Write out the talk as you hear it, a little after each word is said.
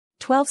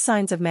12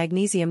 signs of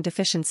magnesium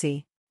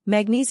deficiency.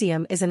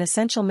 Magnesium is an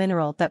essential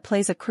mineral that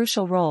plays a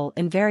crucial role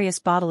in various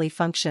bodily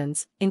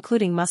functions,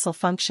 including muscle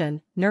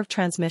function, nerve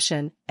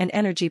transmission, and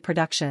energy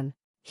production.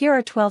 Here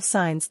are 12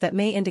 signs that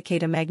may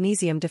indicate a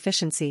magnesium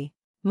deficiency.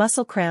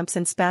 Muscle cramps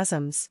and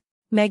spasms.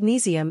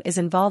 Magnesium is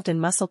involved in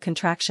muscle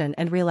contraction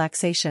and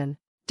relaxation.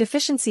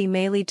 Deficiency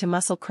may lead to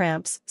muscle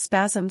cramps,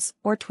 spasms,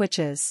 or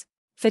twitches.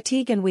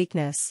 Fatigue and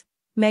weakness.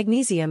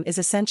 Magnesium is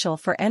essential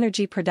for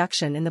energy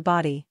production in the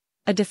body.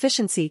 A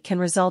deficiency can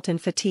result in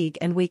fatigue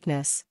and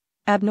weakness.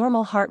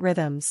 Abnormal heart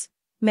rhythms.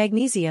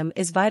 Magnesium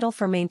is vital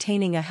for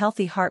maintaining a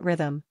healthy heart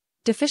rhythm.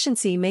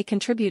 Deficiency may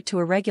contribute to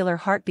irregular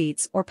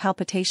heartbeats or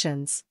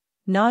palpitations.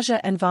 Nausea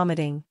and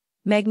vomiting.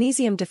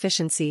 Magnesium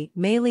deficiency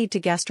may lead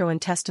to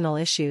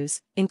gastrointestinal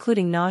issues,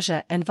 including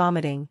nausea and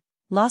vomiting.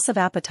 Loss of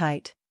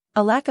appetite.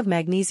 A lack of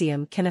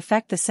magnesium can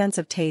affect the sense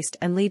of taste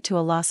and lead to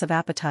a loss of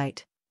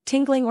appetite.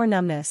 Tingling or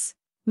numbness.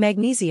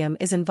 Magnesium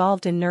is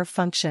involved in nerve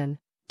function.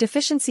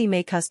 Deficiency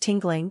may cause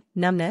tingling,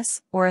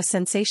 numbness, or a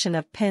sensation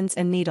of pins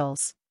and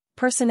needles.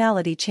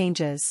 Personality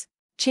changes.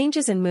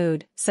 Changes in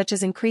mood, such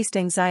as increased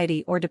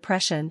anxiety or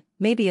depression,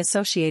 may be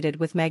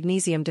associated with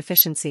magnesium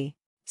deficiency.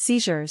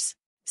 Seizures.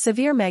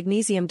 Severe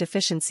magnesium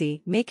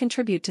deficiency may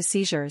contribute to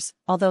seizures,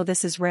 although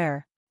this is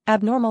rare.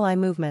 Abnormal eye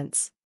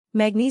movements.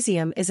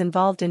 Magnesium is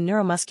involved in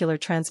neuromuscular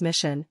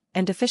transmission,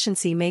 and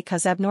deficiency may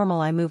cause abnormal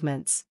eye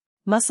movements.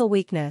 Muscle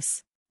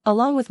weakness.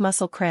 Along with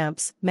muscle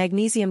cramps,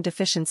 magnesium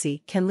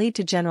deficiency can lead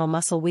to general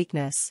muscle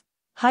weakness.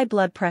 High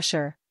blood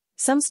pressure.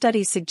 Some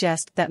studies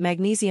suggest that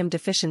magnesium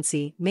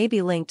deficiency may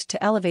be linked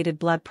to elevated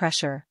blood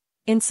pressure.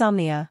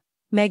 Insomnia.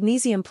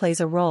 Magnesium plays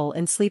a role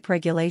in sleep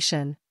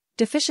regulation.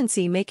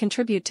 Deficiency may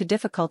contribute to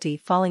difficulty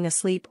falling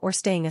asleep or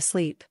staying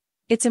asleep.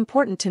 It's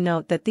important to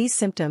note that these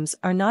symptoms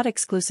are not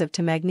exclusive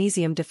to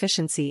magnesium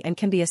deficiency and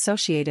can be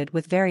associated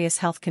with various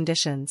health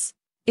conditions.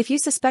 If you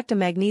suspect a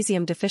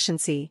magnesium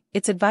deficiency,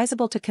 it's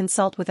advisable to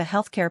consult with a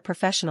healthcare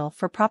professional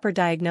for proper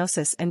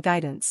diagnosis and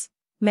guidance.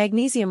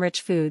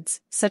 Magnesium-rich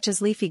foods, such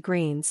as leafy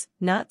greens,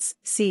 nuts,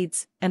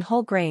 seeds, and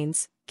whole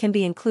grains, can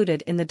be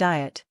included in the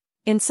diet.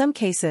 In some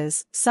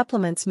cases,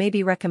 supplements may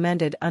be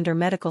recommended under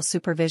medical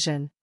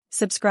supervision.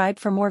 Subscribe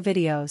for more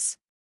videos.